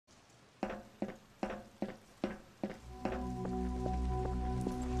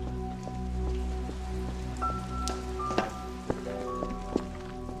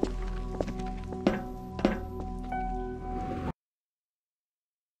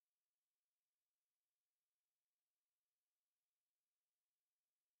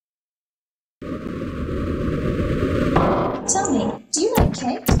a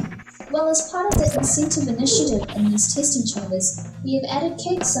cake? Well, as part of the incentive initiative in these testing chambers, we have added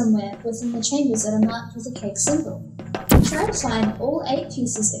cake somewhere within the chambers that are marked with a cake symbol. Try to find all 8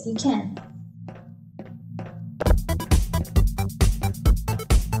 pieces if you can.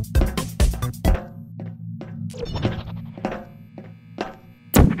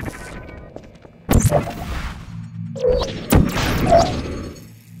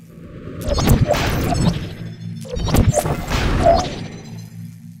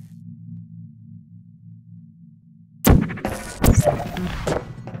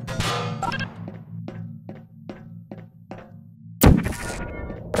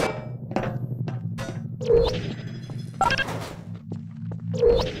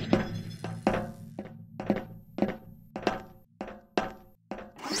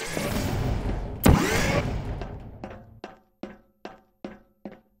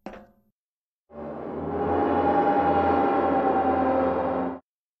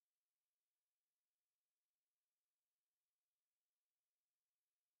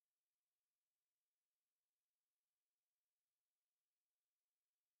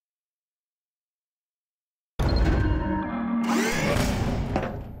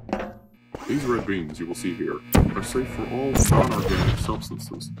 These red beans you will see here are safe for all non-organic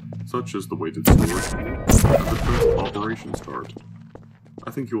substances, such as the weighted storage unit and the defensive operations card.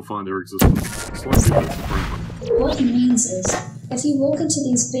 I think you'll find their existence slightly less friendly. What he means is, if you walk into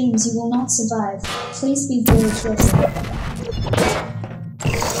these beams you will not survive. Please be very careful.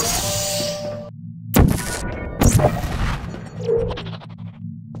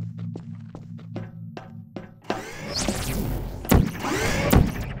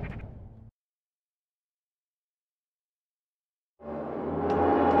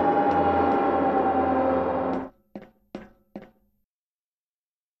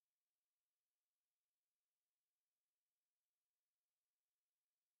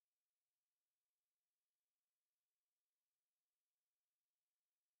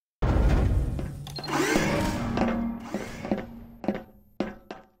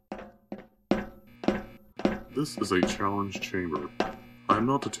 This is a challenge chamber. I am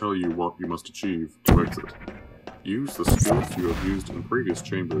not to tell you what you must achieve to exit. Use the skills you have used in previous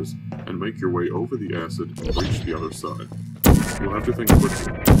chambers and make your way over the acid and reach the other side. You'll have to think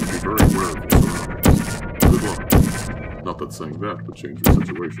quickly and be very aware of your surroundings. Good luck. Not that saying that would change your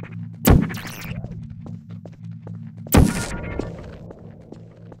situation.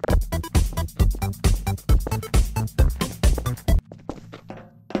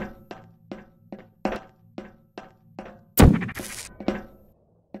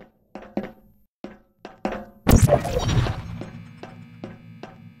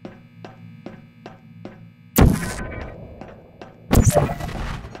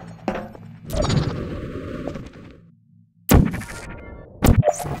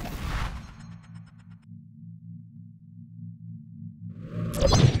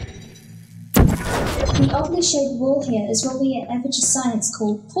 The oddly shaped wall here is what we at Aperture Science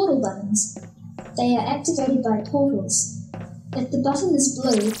call portal buttons. They are activated by portals. If the button is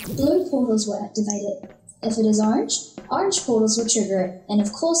blue, blue portals will activate it. If it is orange, orange portals will trigger it. And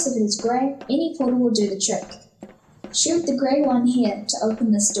of course if it is grey, any portal will do the trick. Shoot the grey one here to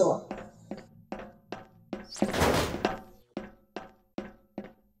open this door.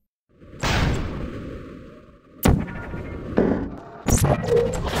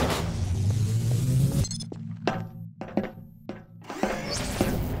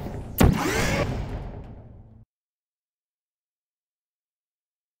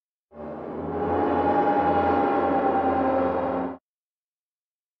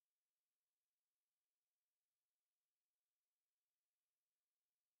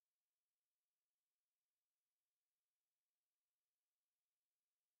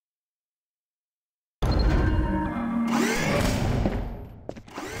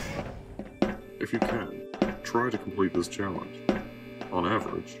 If you can, try to complete this challenge. On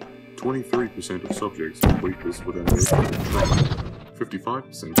average, 23% of subjects complete this within their first try,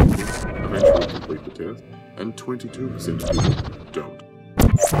 55% people eventually complete the test, and 22% people don't.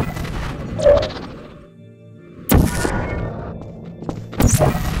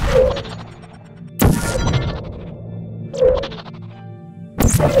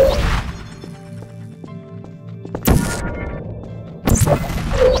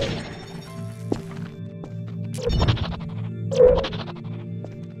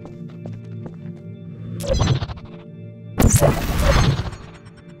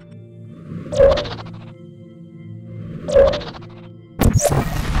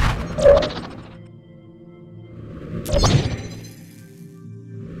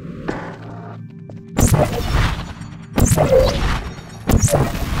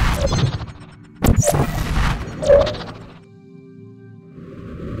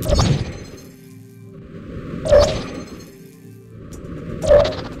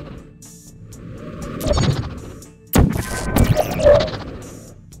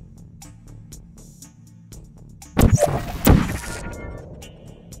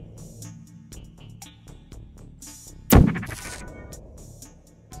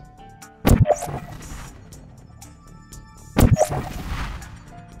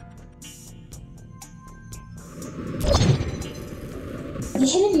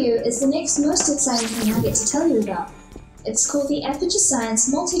 you is the next most exciting thing I get to tell you about. It's called the Aperture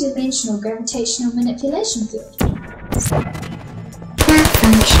Science Multidimensional Gravitational Manipulation Field.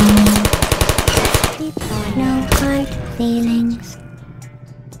 Malfunctioning. No hard feelings.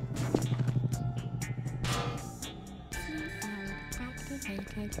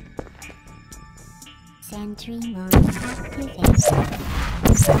 Activated. Sentry mode activated.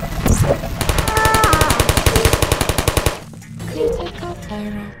 Critical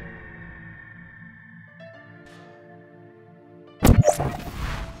error.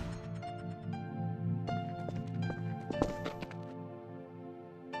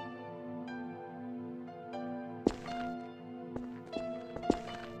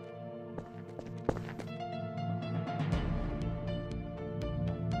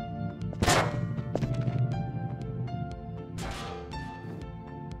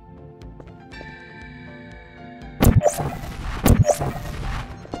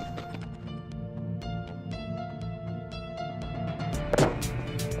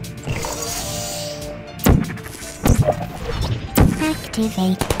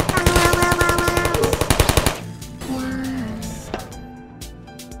 Activate.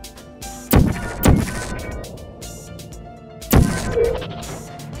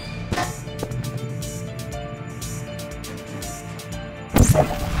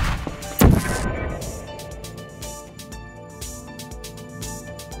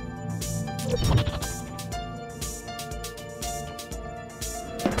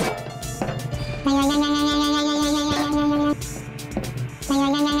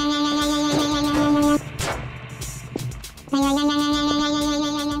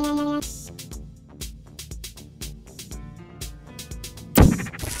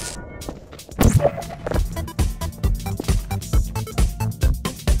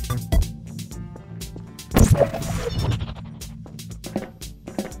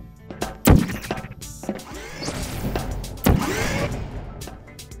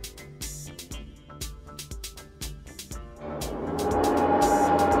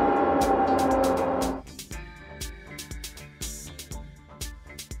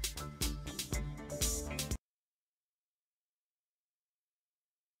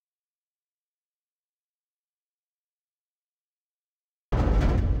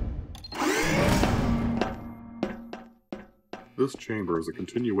 This chamber is a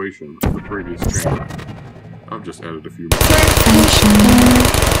continuation of the previous chamber. I've just added a few more.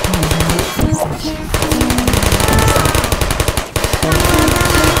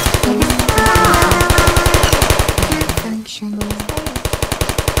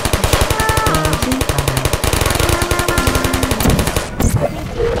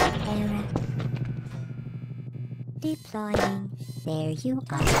 Deploying. There you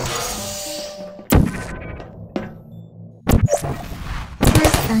are.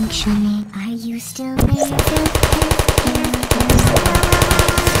 Functioning. Are you still there?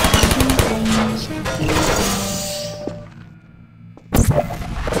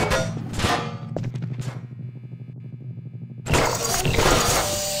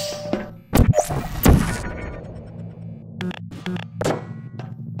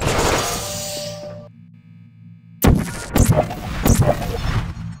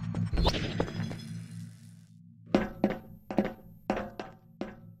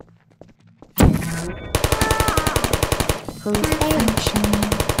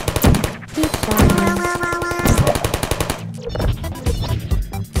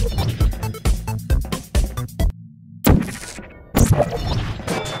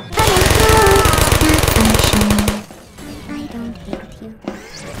 Who's functioning? I don't hate you.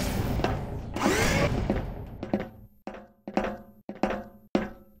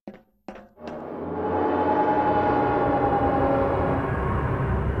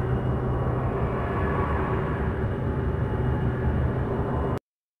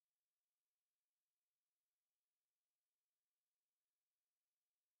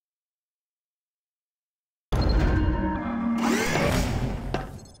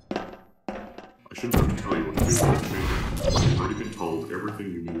 I shouldn't have to tell you what to do with this chamber. You've already been told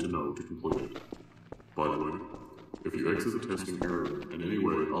everything you need to know to complete it. By the way, if you exit the testing area in any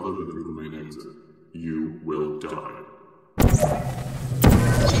way other than through the main exit, you will die.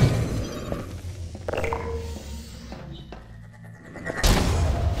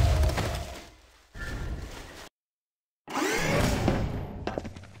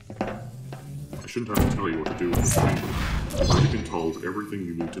 I shouldn't have to tell you what to do with this chamber. You've already been told everything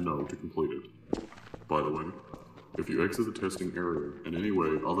you need to know to complete it. By the way, if you exit the testing area in any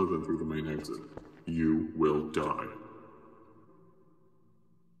way other than through the main exit, you will die.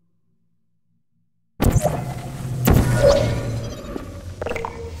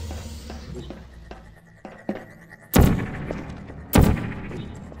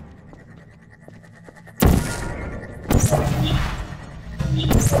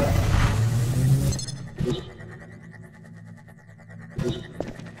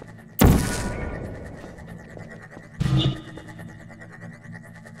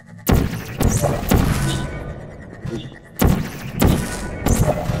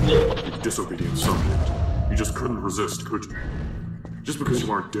 disobedient subject. You just couldn't resist, could you? Just because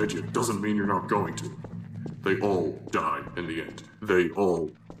you aren't dead yet doesn't mean you're not going to. They all die in the end. They all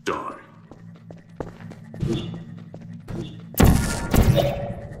die.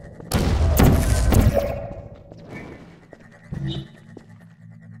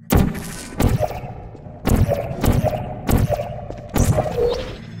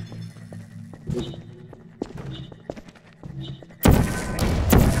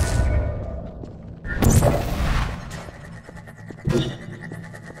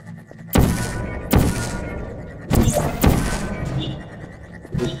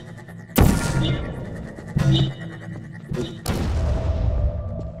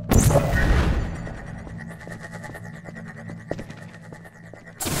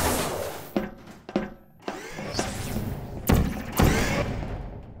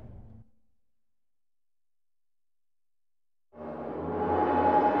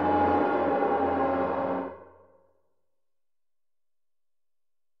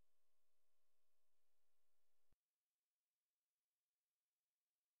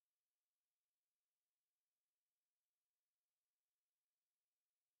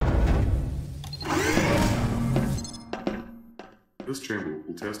 This chamber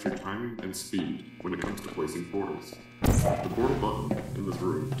will test your timing and speed when it comes to placing portals. The portal button in this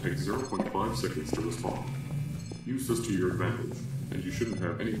room takes 0.5 seconds to respond. Use this to your advantage, and you shouldn't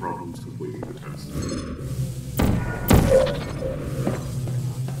have any problems completing the test.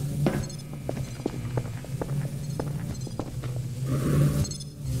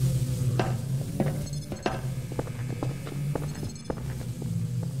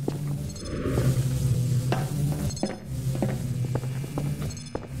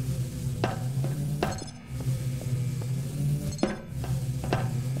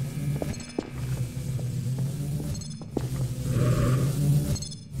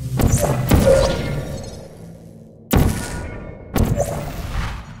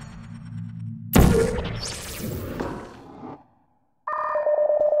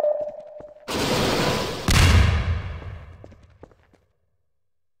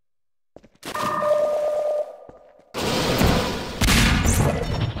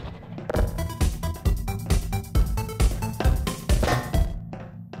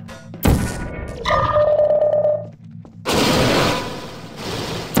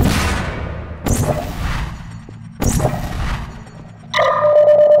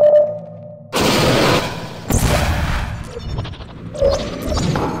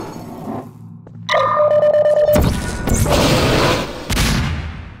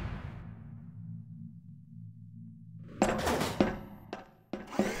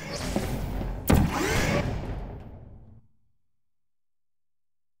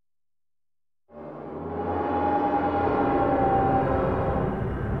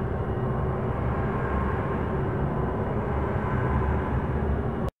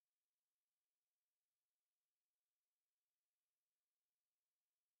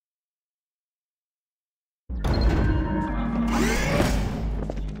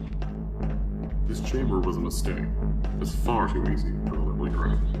 This chamber was a mistake. It's far too easy for the Lively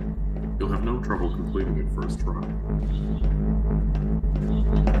Ground. You'll have no trouble completing it first try.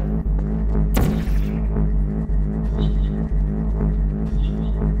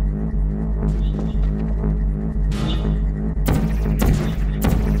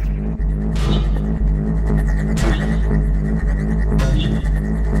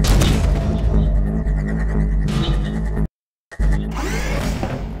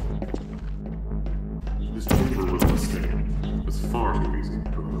 This chamber was a mistake. It's far too easy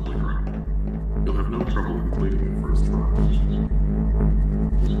for the Lively Ground. You'll have no trouble completing it first try.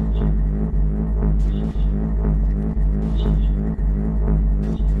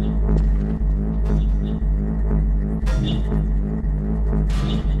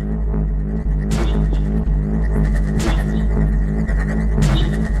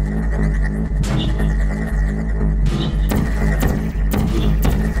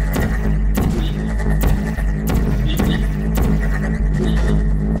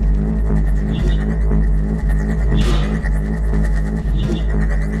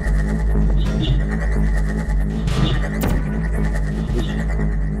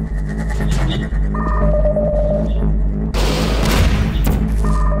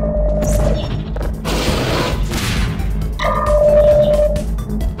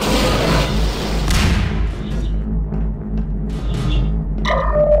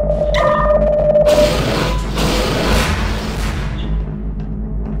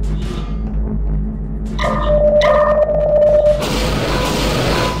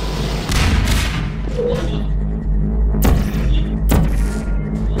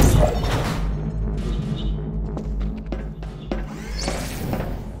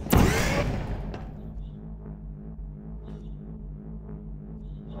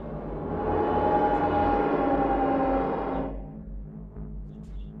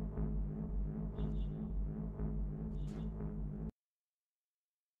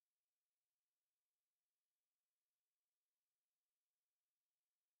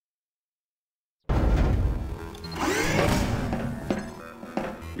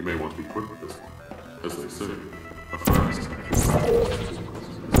 You may want to be quick with this one. As they say, a fast is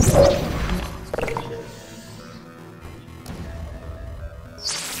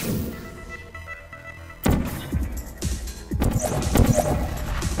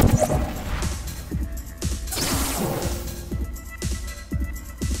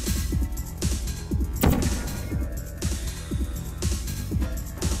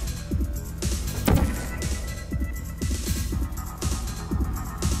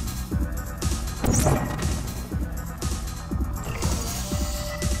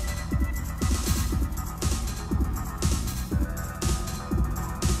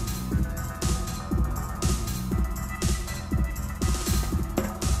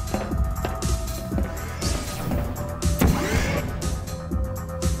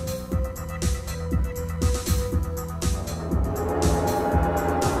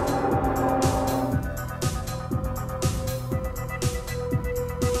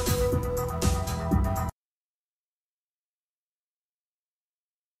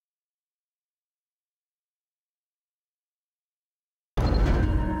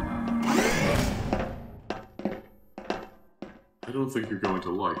I don't think you're going to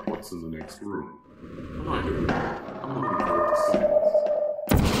like what's in the next room. But I do. I'm looking forward to seeing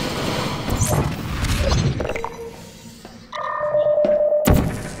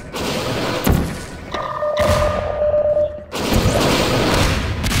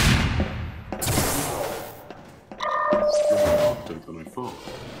You're more competent than I thought.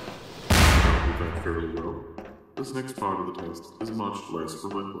 You did that fairly well. This next part of the test is much less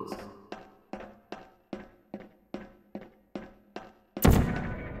relentless.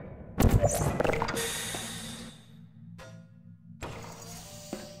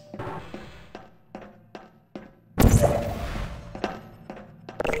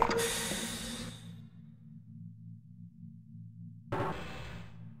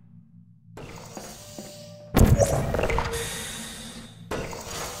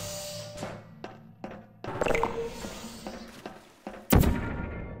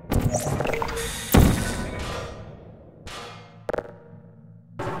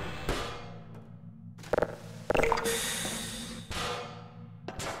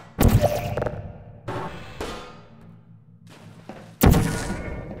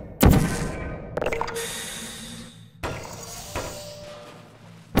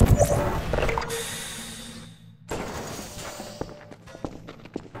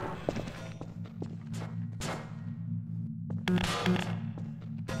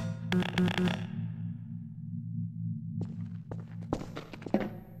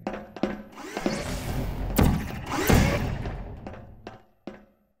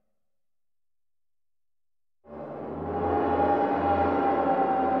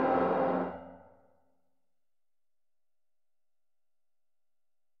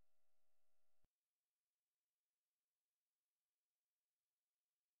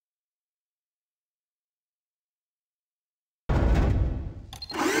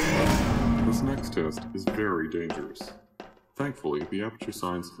 This next test is very dangerous. Thankfully, the Aperture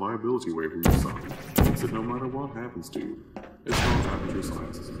Science liability waiver you signed means that no matter what happens to you, it's not Aperture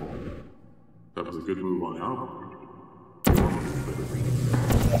Science's fault. That was a good move on our part. Your move better.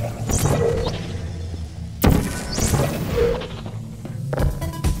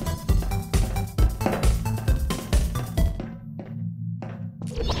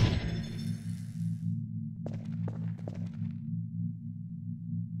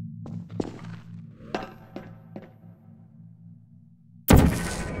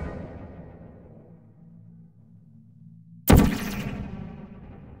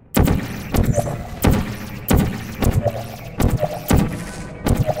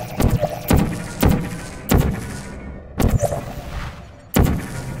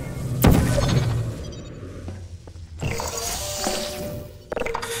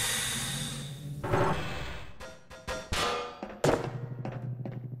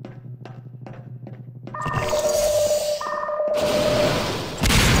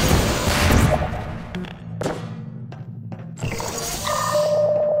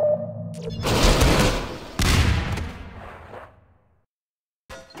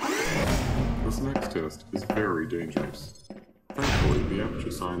 This next test is very dangerous. Thankfully, the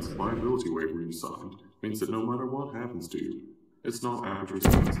Aperture Science liability waiver you signed means that no matter what happens to you, it's not Aperture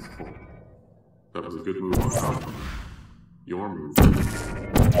Science's fault. That was a good move on our part. Your move.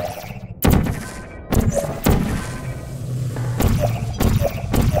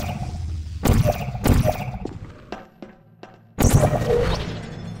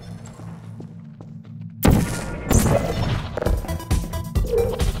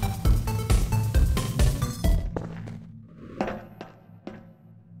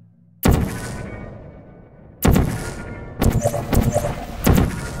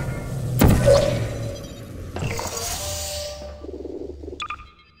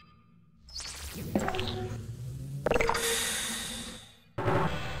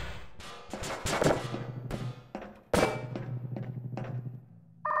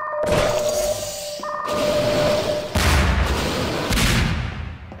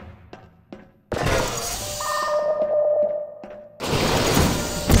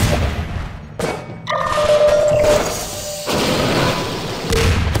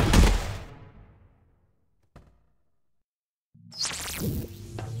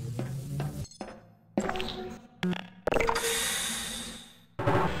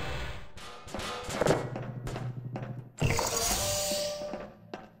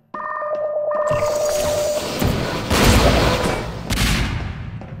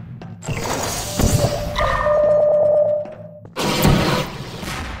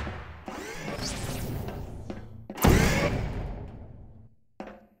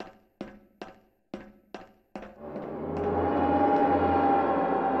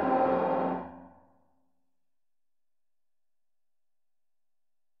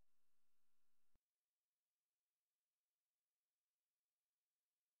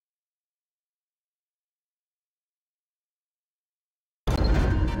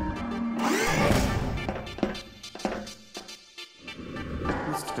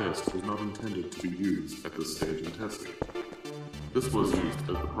 test was not intended to be used at this stage in testing. This was used as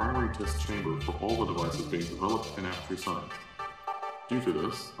the primary test chamber for all the devices being developed in Aperture Science. Due to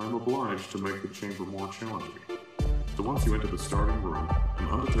this, I am obliged to make the chamber more challenging. So once you enter the starting room, an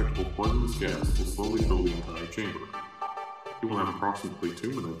undetectable poisonous gas will slowly fill the entire chamber. You will have approximately 2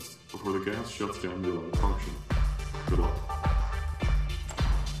 minutes before the gas shuts down your lung function. Good luck.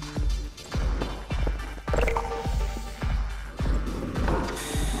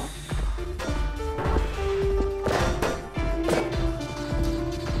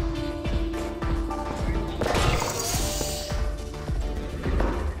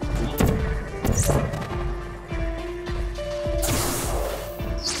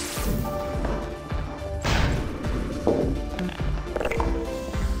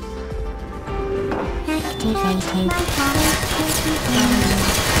 Activated.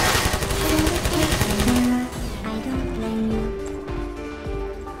 I don't blame you.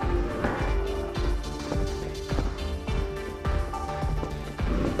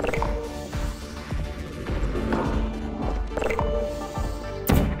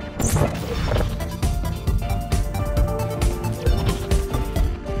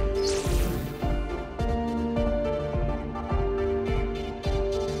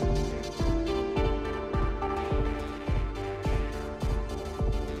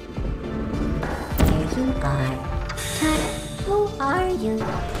 Who are you?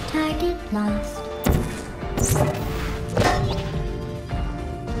 Target lost.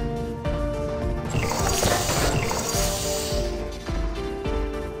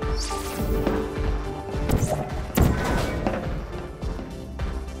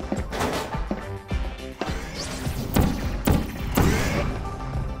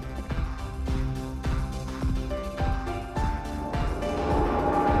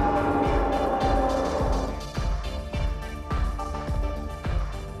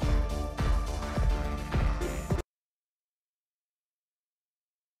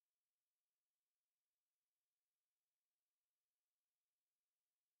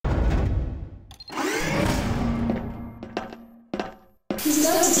 He's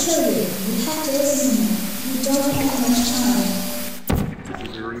going to kill you. You have to listen to him. You don't have much time. Did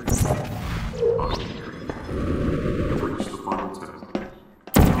you hear anything? I didn't hear anything. You've reached the final test.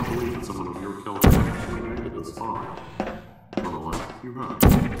 I cannot believe that someone of your caliber actually made it this far. Nonetheless, you have.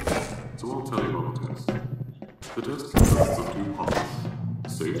 So I'll tell you about the test. The test consists of 2 parts: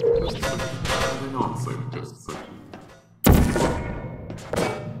 safe test section and a non-safe test section.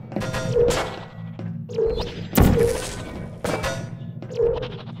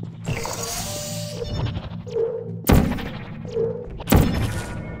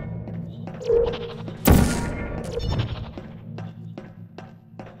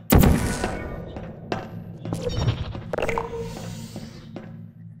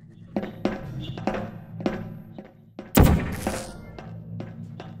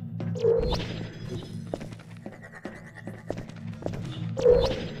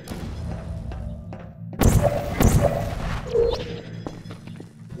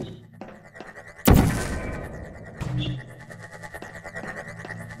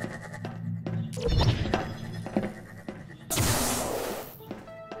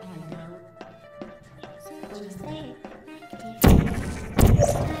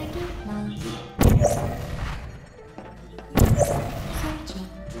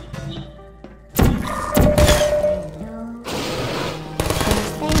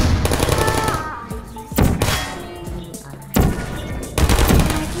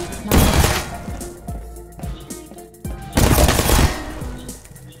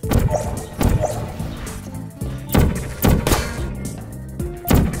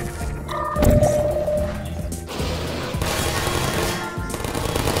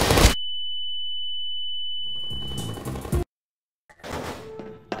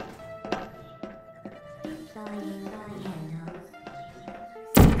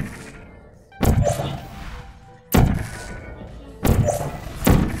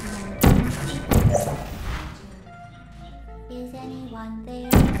 Is anyone there?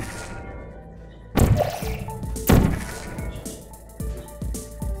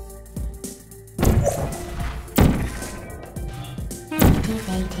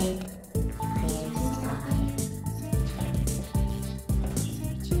 Activated. Clear sky.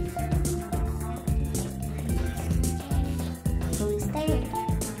 Who's there?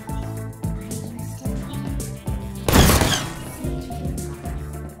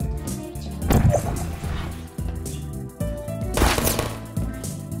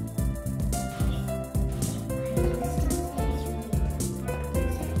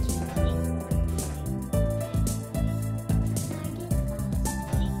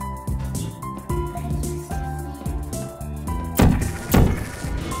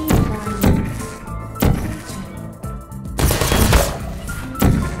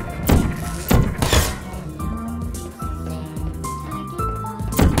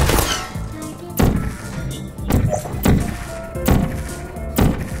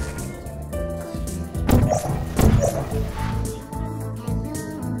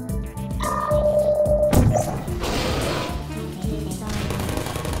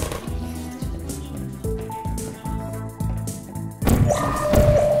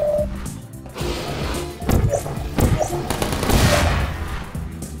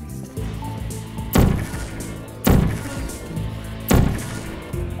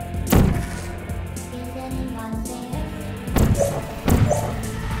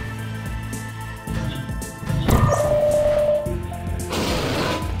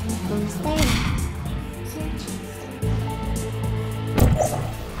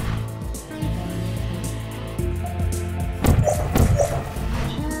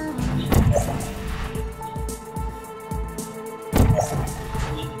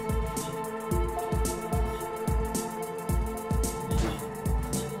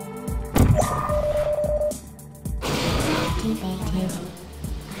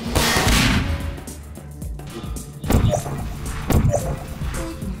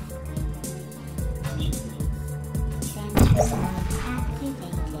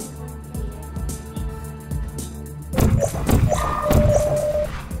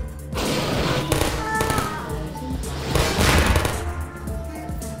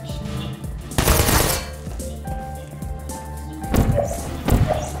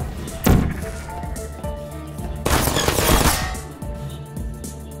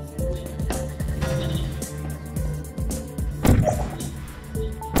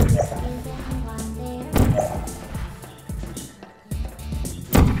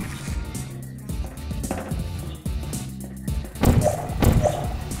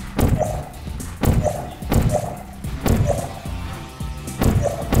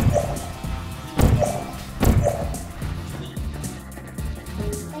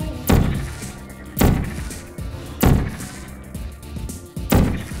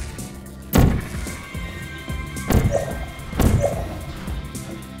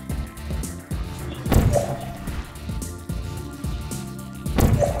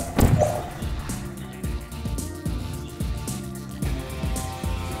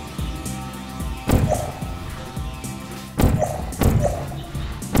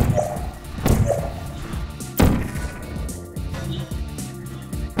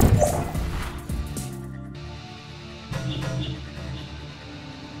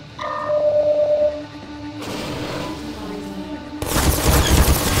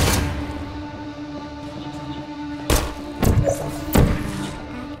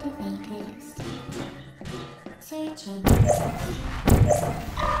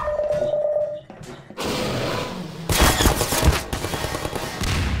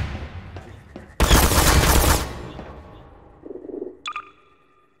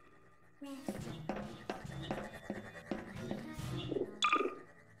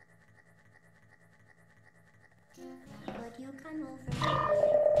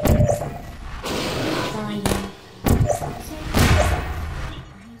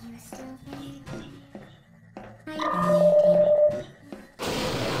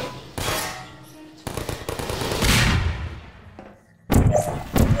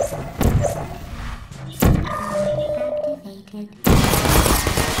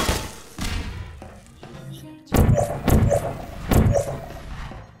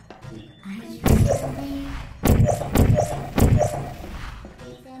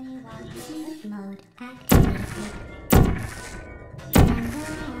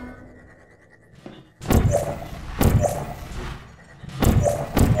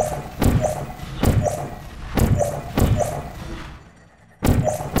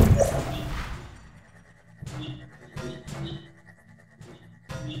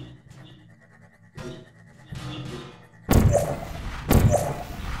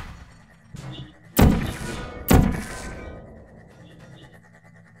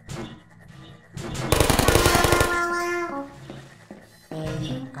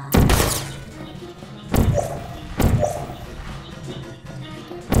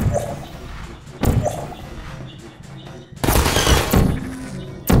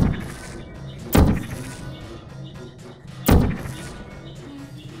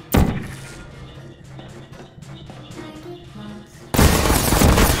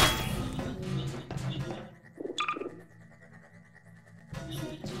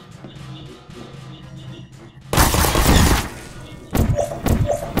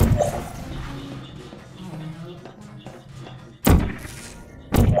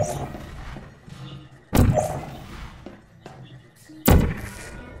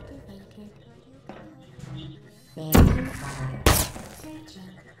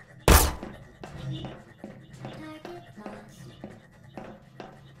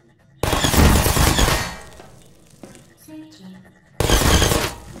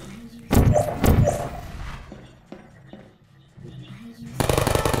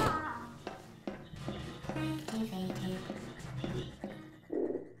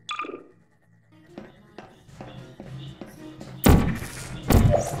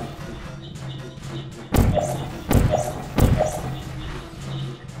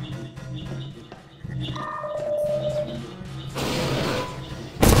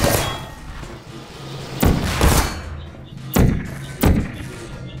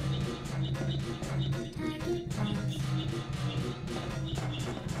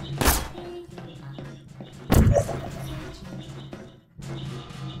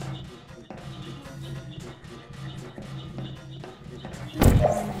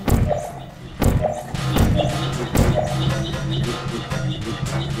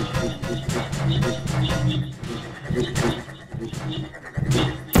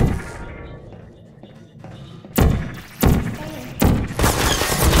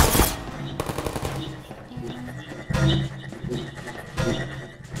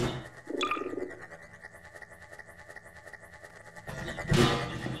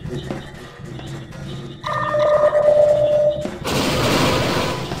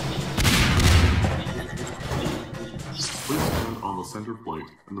 Please stand on the center plate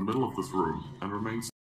in the middle of this room and remain